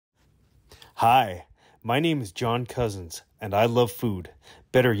Hi, my name is John Cousins, and I love food.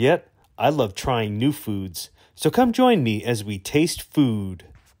 Better yet, I love trying new foods. So come join me as we taste food.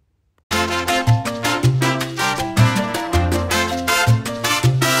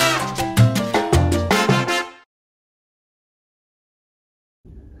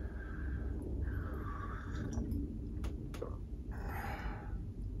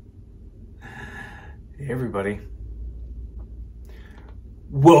 Hey everybody.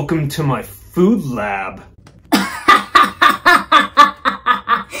 Welcome to my food lab.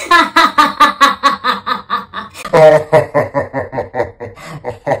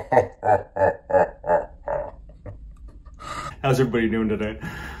 How's everybody doing today?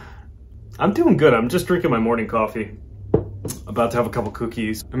 I'm doing good. I'm just drinking my morning coffee. About to have a couple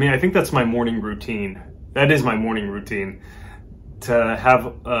cookies. I mean, I think that's my morning routine. That is my morning routine. To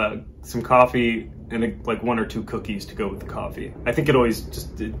have some coffee and like 1 or 2 cookies to go with the coffee. I think it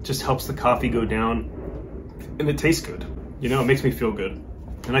just helps the coffee go down, and it tastes good. You know, it makes me feel good,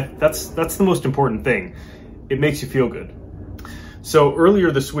 and that's the most important thing. It makes you feel good. So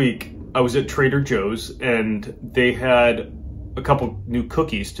earlier this week, I was at Trader Joe's, and they had a couple new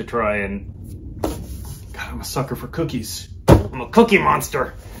cookies to try. And God, I'm a sucker for cookies. I'm a cookie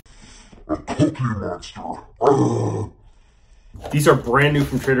monster. A cookie monster. These are brand new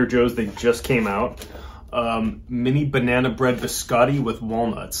from Trader Joe's. They just came out. Mini banana bread biscotti with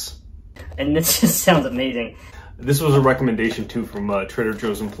walnuts. And this just sounds amazing. This was a recommendation too from a Trader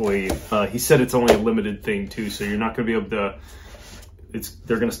Joe's employee. He said it's only a limited thing too, so you're not going to be able to.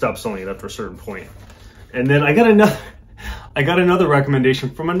 They're going to stop selling it after a certain point. And then I got another recommendation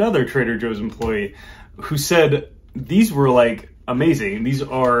from another Trader Joe's employee who said these were like amazing. These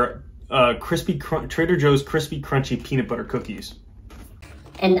are Trader Joe's crispy crunchy peanut butter cookies.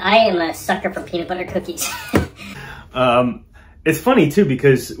 And I am a sucker for peanut butter cookies. It's funny too,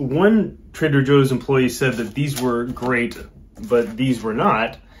 because one Trader Joe's employee said that these were great, but these were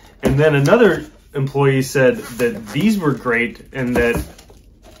not. And then another employee said that these were great, and that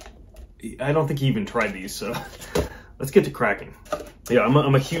I don't think he even tried these. So let's get to cracking. Yeah,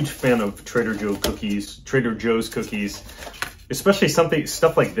 I'm a huge fan of Trader Joe's cookies, especially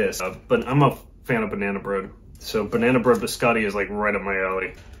stuff like this. But I'm a fan of banana bread. So banana bread biscotti is like right up my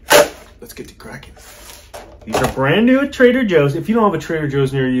alley. Let's get to cracking. These are brand new at Trader Joe's. If you don't have a Trader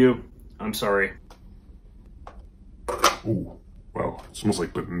Joe's near you, I'm sorry. Oh, wow. It smells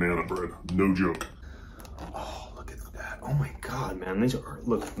like banana bread. No joke. Oh, look at that. Oh my God, man. These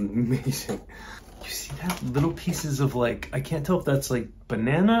look amazing. You see that? Little pieces of like, I can't tell if that's like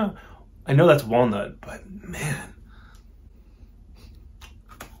banana. I know that's walnut, but man.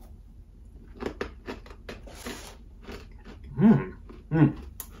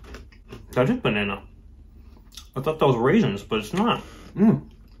 That is banana. I thought that was raisins, but it's not.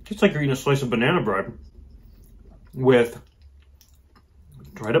 It's like you're eating a slice of banana bread with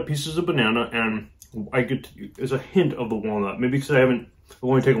dried up pieces of banana, and I get there's a hint of the walnut. Maybe because I've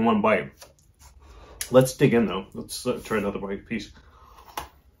only taken one bite. Let's dig in though. Let's try another bite piece.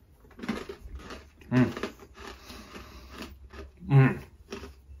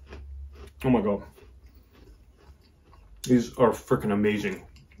 Oh my God. These are freaking amazing.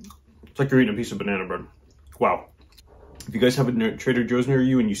 It's like you're eating a piece of banana bread. Wow. If you guys have a Trader Joe's near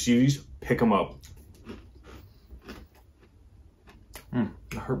you and you see these, pick them up. It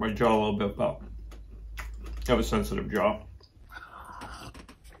hurt my jaw a little bit, but I have a sensitive jaw.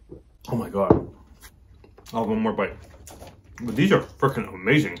 Oh my God. I'll have one more bite. But these are freaking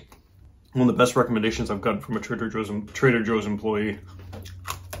amazing. One of the best recommendations I've gotten from a Trader Joe's employee.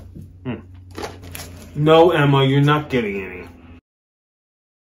 No, Emma, you're not getting any.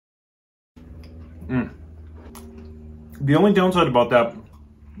 The only downside about that,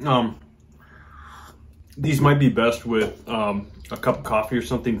 these might be best with a cup of coffee or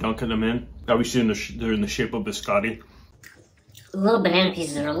something, dunking them in. Obviously, they're in the shape of biscotti. The little banana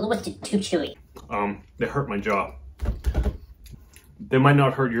pieces are a little bit too chewy. They hurt my jaw. They might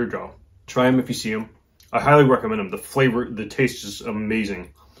not hurt your jaw. Try them if you see them. I highly recommend them. The flavor, the taste is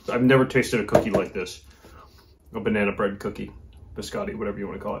amazing. I've never tasted a cookie like this. A banana bread cookie. Biscotti, whatever you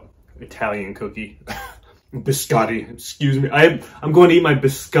want to call it. Italian cookie. Biscotti, excuse me. I'm going to eat my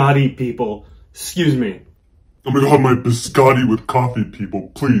biscotti, people. Excuse me. I'm gonna have my biscotti with coffee,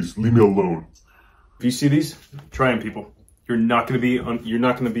 people. Please, leave me alone. If you see these, try them, people. You're not gonna be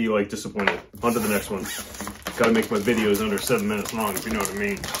like disappointed. On to the next one. Gotta make my videos under 7 minutes long, if you know what I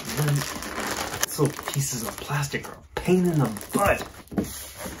mean. These little pieces of plastic are a pain in the butt.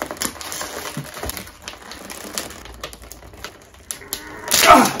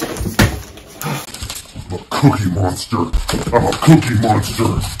 I'm a cookie monster. I'm a cookie monster.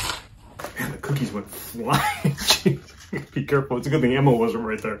 Man, the cookies went flying. Be careful. It's a good thing Emma wasn't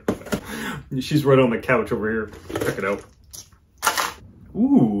right there. She's right on the couch over here. Check it out.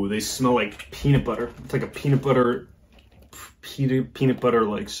 Ooh, they smell like peanut butter. It's like a peanut butter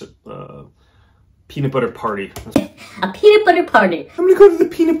like peanut butter party. A peanut butter party. I'm gonna go to the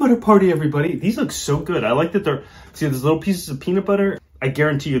peanut butter party, everybody. These look so good. I like that they're, see those little pieces of peanut butter? I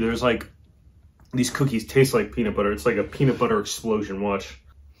guarantee you there's like, these cookies taste like peanut butter. It's like a peanut butter explosion. Watch.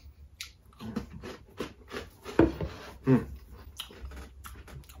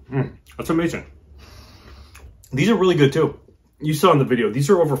 That's amazing. These are really good too. You saw in the video, these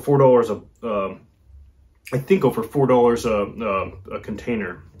are over $4 I think over $4 a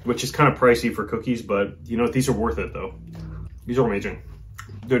container, which is kind of pricey for cookies, but you know, these are worth it though. These are amazing.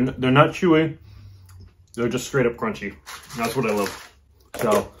 They're not chewy. They're just straight up crunchy. That's what I love.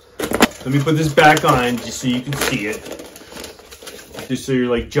 So let me put this back on just so you can see it. Just so you're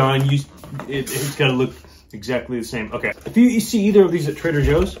like, John, it's got to look exactly the same. Okay, if you see either of these at Trader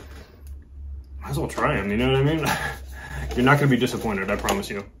Joe's, might as well try them, you know what I mean? You're not going to be disappointed, I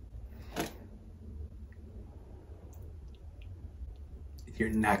promise you. You're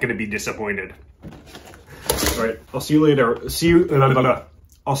not going to be disappointed. All right, I'll see you later. I'll see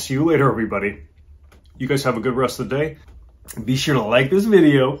you later, everybody. You guys have a good rest of the day. Be sure to like this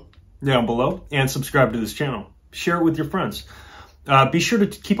video down below and subscribe to this channel. Share it with your friends. Be sure to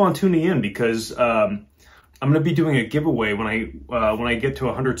keep on tuning in because I'm going to be doing a giveaway when I get to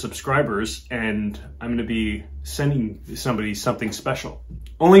 100 subscribers, and I'm going to be sending somebody something special.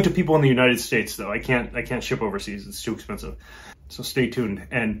 Only to people in the United States, though. I can't ship overseas. It's too expensive. So stay tuned.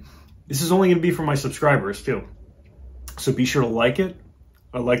 And this is only going to be for my subscribers too. So be sure to like it,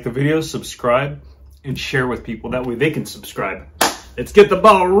 like the video, subscribe, and share with people. That way they can subscribe. Let's get the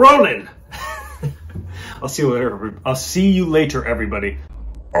ball rolling. I'll see you later. I'll see you later, everybody.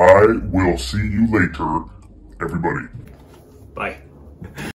 I will see you later, everybody. Bye.